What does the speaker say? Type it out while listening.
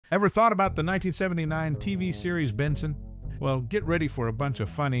Ever thought about the 1979 TV series Benson? Well, get ready for a bunch of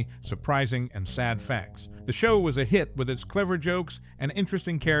funny, surprising, and sad facts. The show was a hit with its clever jokes and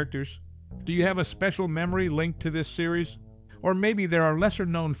interesting characters. Do you have a special memory linked to this series? Or maybe there are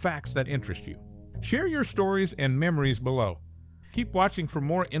lesser-known facts that interest you. Share your stories and memories below. Keep watching for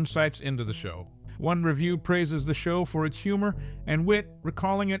more insights into the show. One review praises the show for its humor and wit,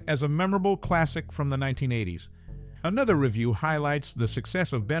 recalling it as a memorable classic from the 1980s. Another review highlights the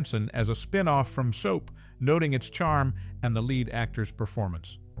success of Benson as a spin-off from Soap, noting its charm and the lead actor's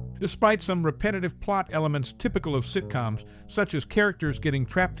performance. Despite some repetitive plot elements typical of sitcoms, such as characters getting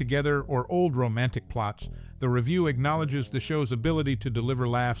trapped together or old romantic plots, the review acknowledges the show's ability to deliver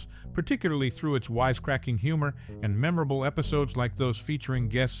laughs, particularly through its wisecracking humor and memorable episodes like those featuring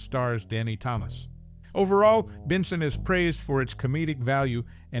guest stars Danny Thomas. Overall, Benson is praised for its comedic value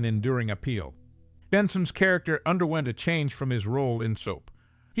and enduring appeal. Benson's character underwent a change from his role in Soap.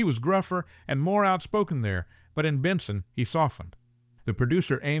 He was gruffer and more outspoken there, but in Benson, he softened. The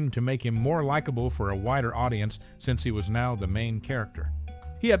producer aimed to make him more likable for a wider audience since he was now the main character.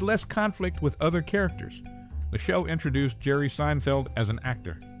 He had less conflict with other characters. The show introduced Jerry Seinfeld as an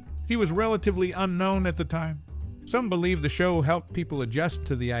actor. He was relatively unknown at the time. Some believe the show helped people adjust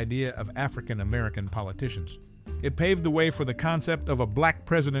to the idea of African-American politicians. It paved the way for the concept of a black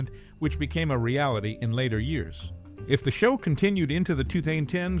president, which became a reality in later years. If the show continued into the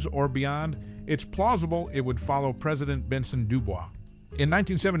 2010s or beyond, it's plausible it would follow President Benson DuBois. In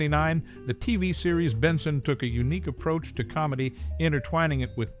 1979, the TV series Benson took a unique approach to comedy, intertwining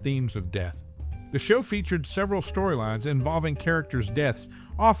it with themes of death. The show featured several storylines involving characters' deaths,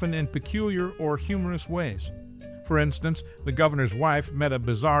 often in peculiar or humorous ways. For instance, the governor's wife met a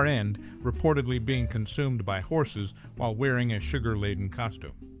bizarre end, reportedly being consumed by horses while wearing a sugar-laden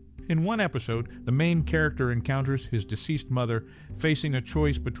costume. In one episode, the main character encounters his deceased mother, facing a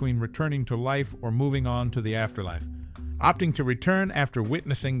choice between returning to life or moving on to the afterlife. Opting to return after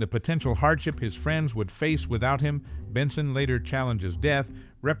witnessing the potential hardship his friends would face without him, Benson later challenges death,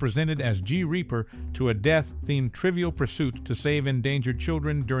 represented as G. Reaper, to a death-themed trivial pursuit to save endangered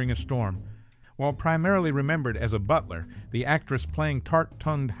children during a storm. While primarily remembered as a butler, the actress playing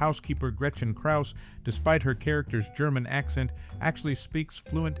tart-tongued housekeeper Gretchen Kraus, despite her character's German accent, actually speaks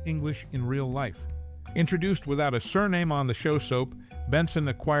fluent English in real life. Introduced without a surname on the show Soap, Benson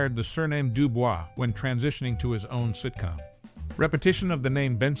acquired the surname DuBois when transitioning to his own sitcom. Repetition of the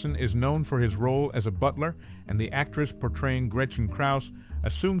name Benson is known for his role as a butler, and the actress portraying Gretchen Kraus,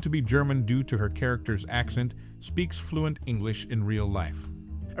 assumed to be German due to her character's accent, speaks fluent English in real life.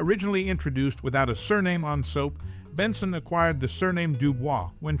 Originally introduced without a surname on Soap, Benson acquired the surname DuBois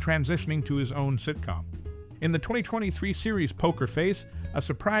when transitioning to his own sitcom. In the 2023 series Poker Face, a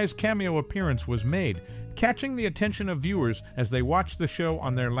surprise cameo appearance was made, catching the attention of viewers as they watched the show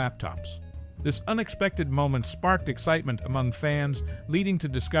on their laptops. This unexpected moment sparked excitement among fans, leading to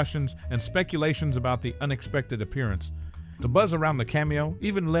discussions and speculations about the unexpected appearance. The buzz around the cameo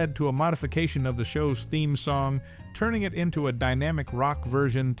even led to a modification of the show's theme song, turning it into a dynamic rock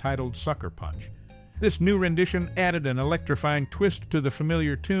version titled Sucker Punch. This new rendition added an electrifying twist to the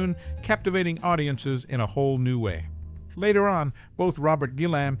familiar tune, captivating audiences in a whole new way. Later on, both Robert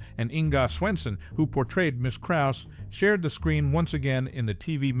Guillaume and Inga Swenson, who portrayed Miss Kraus, shared the screen once again in the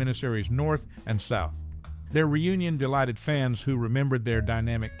TV miniseries North and South. Their reunion delighted fans who remembered their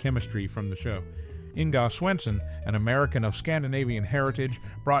dynamic chemistry from the show. Inga Swenson, an American of Scandinavian heritage,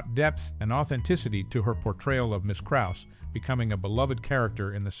 brought depth and authenticity to her portrayal of Miss Kraus, becoming a beloved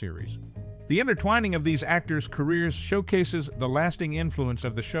character in the series. The intertwining of these actors' careers showcases the lasting influence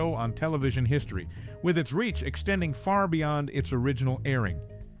of the show on television history, with its reach extending far beyond its original airing.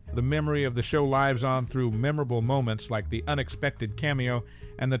 The memory of the show lives on through memorable moments like the unexpected cameo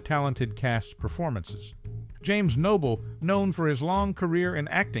and the talented cast's performances. James Noble, known for his long career in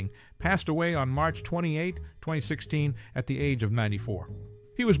acting, passed away on March 28, 2016, at the age of 94.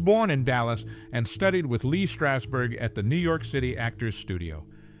 He was born in Dallas and studied with Lee Strasberg at the New York City Actors Studio.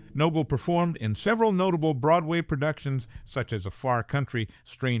 Noble performed in several notable Broadway productions such as A Far Country,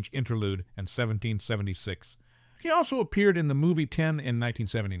 Strange Interlude, and 1776. He also appeared in the movie 10 in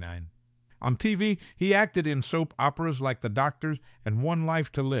 1979. On TV, he acted in soap operas like The Doctors and One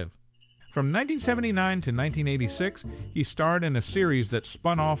Life to Live. From 1979 to 1986, he starred in a series that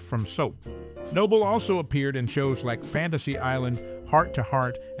spun off from Soap. Noble also appeared in shows like Fantasy Island, Heart to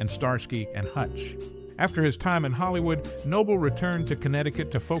Heart, and Starsky and Hutch. After his time in Hollywood, Noble returned to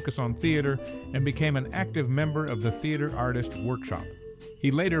Connecticut to focus on theater and became an active member of the Theater Artist Workshop.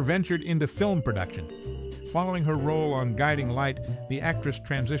 He later ventured into film production. Following her role on Guiding Light, the actress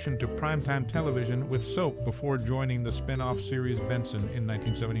transitioned to primetime television with soap before joining the spin-off series Benson in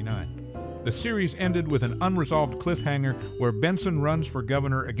 1979. The series ended with an unresolved cliffhanger where Benson runs for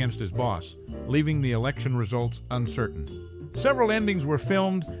governor against his boss, leaving the election results uncertain. Several endings were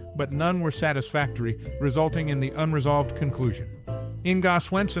filmed, but none were satisfactory, resulting in the unresolved conclusion. Inga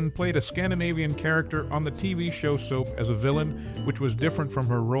Swenson played a Scandinavian character on the TV show Soap as a villain, which was different from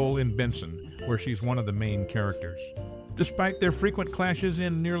her role in Benson, where she's one of the main characters. Despite their frequent clashes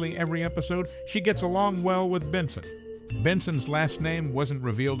in nearly every episode, she gets along well with Benson. Benson's last name wasn't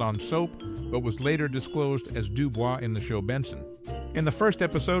revealed on Soap, but was later disclosed as DuBois in the show Benson. In the first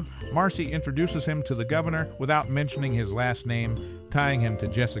episode, Marcy introduces him to the governor without mentioning his last name, tying him to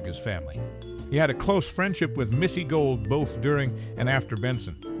Jessica's family. He had a close friendship with Missy Gold both during and after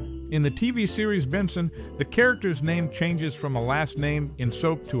Benson. In the TV series Benson, the character's name changes from a last name in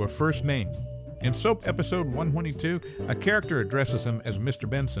Soap to a first name. In Soap episode 122, a character addresses him as Mr.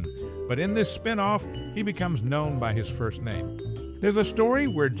 Benson, but in this spin-off, he becomes known by his first name. There's a story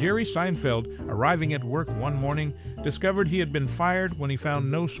where Jerry Seinfeld, arriving at work one morning, discovered he had been fired when he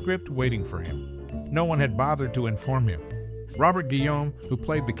found no script waiting for him. No one had bothered to inform him. Robert Guillaume, who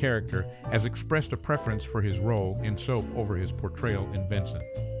played the character, has expressed a preference for his role in Soap over his portrayal in Benson.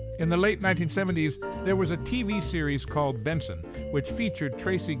 In the late 1970s, there was a TV series called Benson, which featured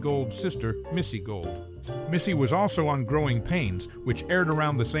Tracy Gold's sister, Missy Gold. Missy was also on Growing Pains, which aired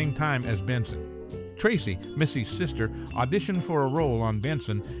around the same time as Benson. Tracy, Missy's sister, auditioned for a role on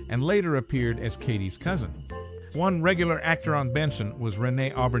Benson and later appeared as Katie's cousin. One regular actor on Benson was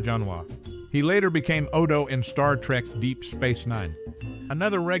Rene Auberjonois. He later became Odo in Star Trek Deep Space Nine.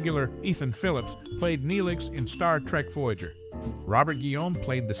 Another regular, Ethan Phillips, played Neelix in Star Trek Voyager. Robert Guillaume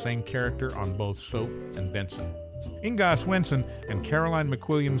played the same character on both Soap and Benson. Inga Swenson and Caroline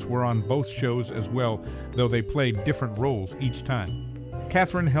McWilliams were on both shows as well, though they played different roles each time.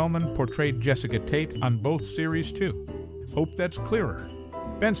 Katherine Hellman portrayed Jessica Tate on both series too. Hope that's clearer.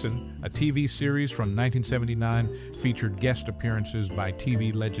 Benson, a TV series from 1979, featured guest appearances by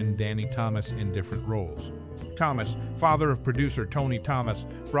TV legend Danny Thomas in different roles. Thomas, father of producer Tony Thomas,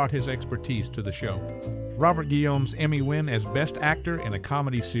 brought his expertise to the show. Robert Guillaume's Emmy win as Best Actor in a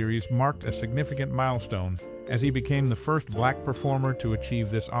Comedy Series marked a significant milestone, as he became the first black performer to achieve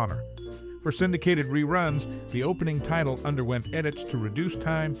this honor. For syndicated reruns, the opening title underwent edits to reduce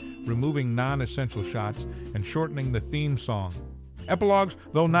time, removing non-essential shots and shortening the theme song. Epilogues,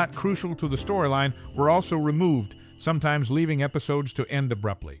 though not crucial to the storyline, were also removed, sometimes leaving episodes to end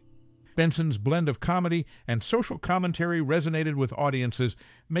abruptly. Benson's blend of comedy and social commentary resonated with audiences,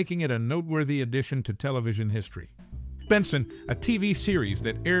 making it a noteworthy addition to television history. Benson, a TV series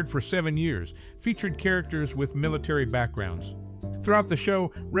that aired for 7 years, featured characters with military backgrounds. Throughout the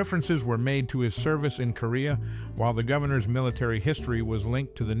show, references were made to his service in Korea, while the governor's military history was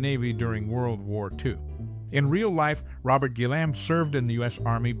linked to the Navy during World War II. In real life, Robert Guillaume served in the U.S.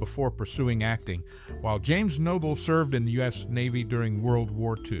 Army before pursuing acting, while James Noble served in the U.S. Navy during World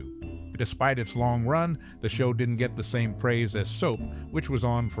War II. Despite its long run, the show didn't get the same praise as Soap, which was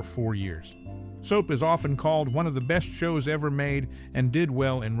on for 4 years. Soap is often called one of the best shows ever made and did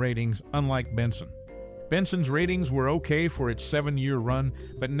well in ratings, unlike Benson. Benson's ratings were okay for its 7-year run,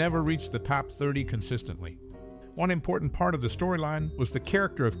 but never reached the top 30 consistently. One important part of the storyline was the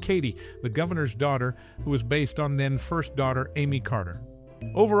character of Katie, the governor's daughter, who was based on then first daughter Amy Carter.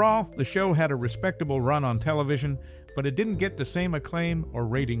 Overall, the show had a respectable run on television, but it didn't get the same acclaim or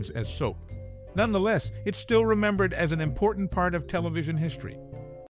ratings as Soap. Nonetheless, it's still remembered as an important part of television history.